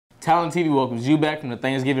Talon TV welcomes you back from the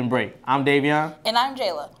Thanksgiving break. I'm Davion. And I'm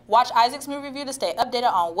Jayla. Watch Isaac's movie review to stay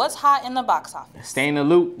updated on what's hot in the box office. Stay in the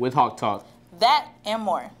loop with Hawk Talk. That and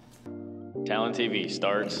more. Talon TV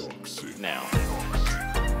starts now.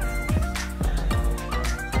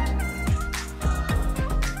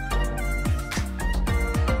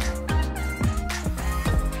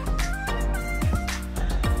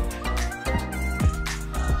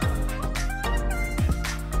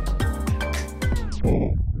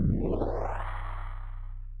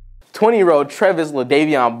 "20-year-old Travis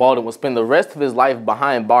LaDavion Baldwin will spend the rest of his life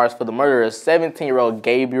behind bars for the murder of 17-year-old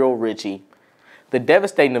Gabriel Ritchie. The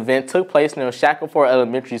devastating event took place near Shackleford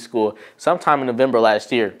Elementary School sometime in November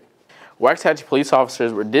last year. Waxahachie police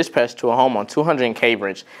officers were dispatched to a home on 200 and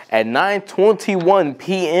Cambridge at 9:21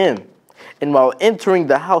 p.m. And while entering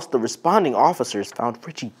the house, the responding officers found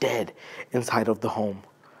Ritchie dead inside of the home.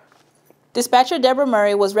 Dispatcher Deborah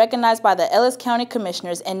Murray was recognized by the Ellis County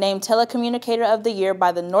Commissioners and named Telecommunicator of the Year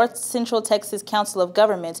by the North Central Texas Council of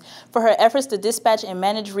Governments for her efforts to dispatch and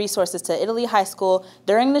manage resources to Italy High School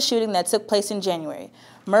during the shooting that took place in January.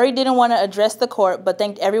 Murray didn't want to address the court, but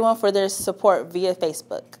thanked everyone for their support via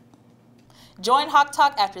Facebook. Join Hawk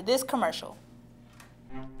Talk after this commercial.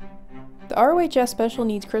 The ROHS Special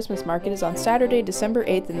Needs Christmas Market is on Saturday, December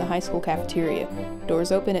 8th in the high school cafeteria. Doors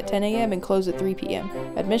open at 10 a.m. and close at 3 p.m.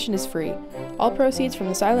 Admission is free. All proceeds from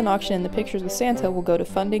the silent auction and the pictures with Santa will go to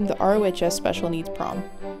funding the ROHS Special Needs Prom.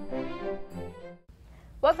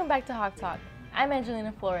 Welcome back to Hawk Talk. I'm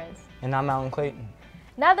Angelina Flores. And I'm Alan Clayton.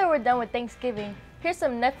 Now that we're done with Thanksgiving, here's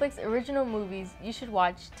some Netflix original movies you should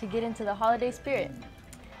watch to get into the holiday spirit.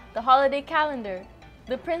 The Holiday Calendar,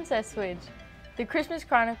 The Princess Switch, The Christmas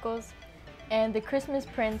Chronicles, and The Christmas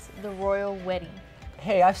Prince, The Royal Wedding.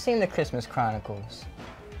 Hey, I've seen The Christmas Chronicles.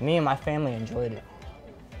 Me and my family enjoyed it.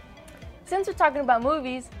 Since we're talking about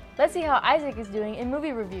movies, let's see how Isaac is doing in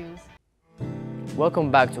movie reviews.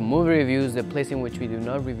 Welcome back to Movie Reviews, the place in which we do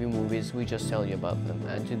not review movies, we just tell you about them.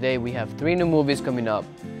 And today we have 3 new movies coming up.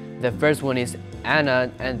 The first one is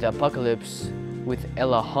Anna and the Apocalypse with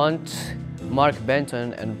Ella Hunt, Mark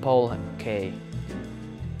Benton, and Paul Kaye.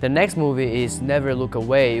 The next movie is Never Look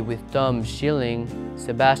Away with Tom Schilling,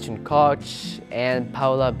 Sebastian Koch, and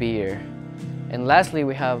Paula Beer. And lastly,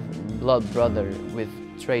 we have Blood Brother with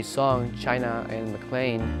Trey Songz, China and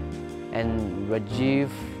McClane, and Rajiv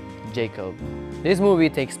Jacob. This movie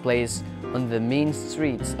takes place on the mean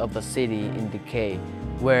streets of a city in decay,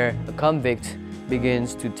 where a convict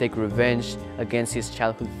begins to take revenge against his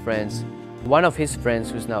childhood friends. One of his friends,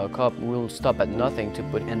 who's now a cop, will stop at nothing to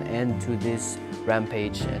put an end to this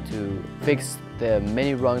rampage and to fix the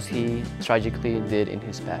many wrongs he tragically did in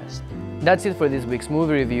his past. That's it for this week's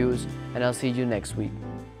movie reviews, and I'll see you next week.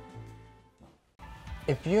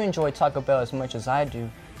 If you enjoy Taco Bell as much as I do,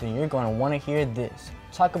 then you're going to want to hear this.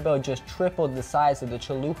 Taco Bell just tripled the size of the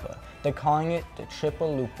chalupa. They're calling it the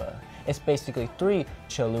Triple Lupa. It's basically 3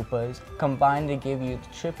 chalupas combined to give you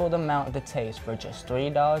triple the amount of the taste for just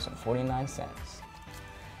 $3.49.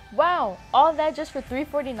 Wow, all that just for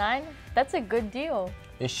 $3.49? That's a good deal.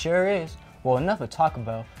 It sure is. Well, enough of Taco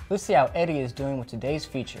Bell. Let's see how Eddie is doing with today's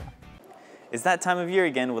feature. It's that time of year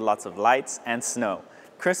again with lots of lights and snow.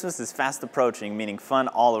 Christmas is fast approaching, meaning fun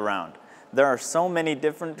all around. There are so many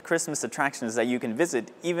different Christmas attractions that you can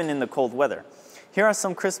visit even in the cold weather. Here are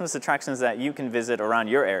some Christmas attractions that you can visit around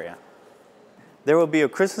your area. There will be a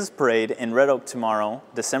Christmas parade in Red Oak tomorrow,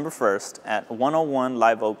 December 1st at 101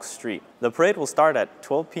 Live Oak Street. The parade will start at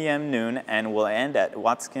 12 p.m. noon and will end at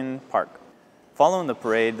Watkin Park. Following the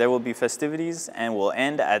parade, there will be festivities and will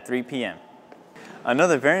end at 3 p.m.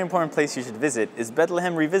 Another very important place you should visit is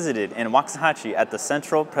Bethlehem Revisited in Waxahachie at the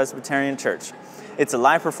Central Presbyterian Church. It's a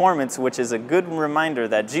live performance which is a good reminder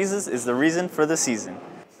that Jesus is the reason for the season.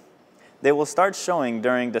 They will start showing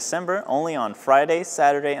during December only on Friday,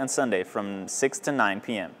 Saturday, and Sunday from 6 to 9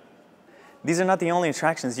 p.m. These are not the only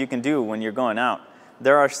attractions you can do when you're going out.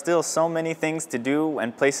 There are still so many things to do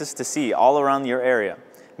and places to see all around your area.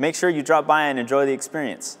 Make sure you drop by and enjoy the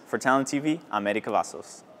experience. For Talon TV, I'm Eddie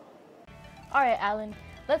Cavazos. All right, Alan,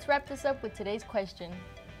 let's wrap this up with today's question.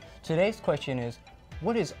 Today's question is,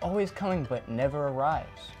 what is always coming but never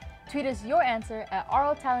arrives? Tweet us your answer at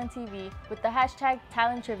ROTalonTV with the hashtag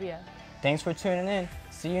TalonTrivia. Thanks for tuning in.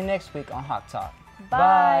 See you next week on Hawk Talk.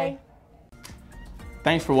 Bye.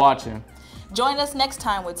 Thanks for watching. Join us next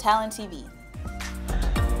time with Talon TV.